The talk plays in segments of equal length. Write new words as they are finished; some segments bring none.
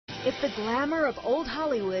If the glamour of old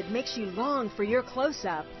Hollywood makes you long for your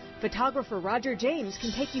close-up, photographer Roger James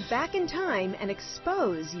can take you back in time and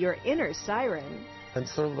expose your inner siren. I'm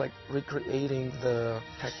sort of like recreating the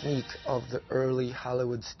technique of the early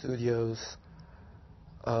Hollywood studios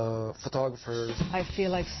photographers. I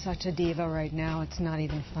feel like such a diva right now, it's not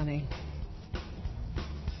even funny.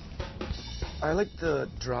 I like the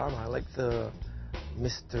drama, I like the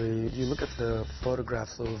mystery. You look at the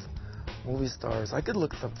photographs of movie stars, I could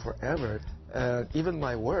look at them forever. And even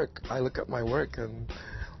my work, I look at my work and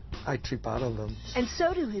I trip out on them. And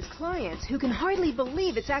so do his clients, who can hardly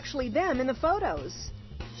believe it's actually them in the photos.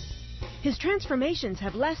 His transformations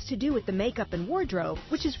have less to do with the makeup and wardrobe,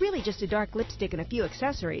 which is really just a dark lipstick and a few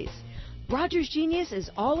accessories. Roger's genius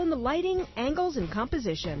is all in the lighting, angles, and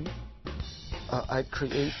composition. I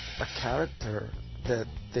create a character that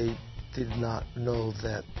they did not know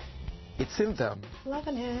that it's in them.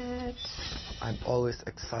 Loving it. I'm always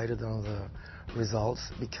excited on the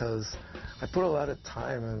results because I put a lot of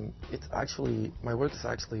time, and it's actually, my work is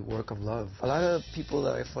actually work of love. A lot of people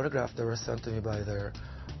that I photographed, they were sent to me by their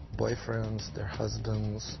boyfriends, their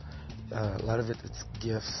husbands. A lot of it's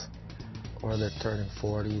gifts, or they're turning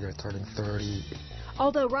 40, they're turning 30.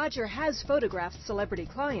 Although Roger has photographed celebrity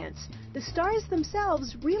clients, the stars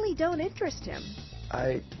themselves really don't interest him.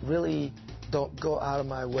 I really don't go out of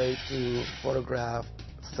my way to photograph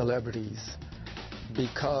celebrities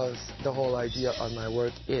because the whole idea on my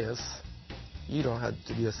work is you don't have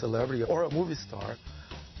to be a celebrity or a movie star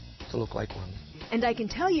to look like one. And I can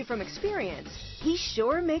tell you from experience, he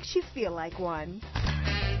sure makes you feel like one.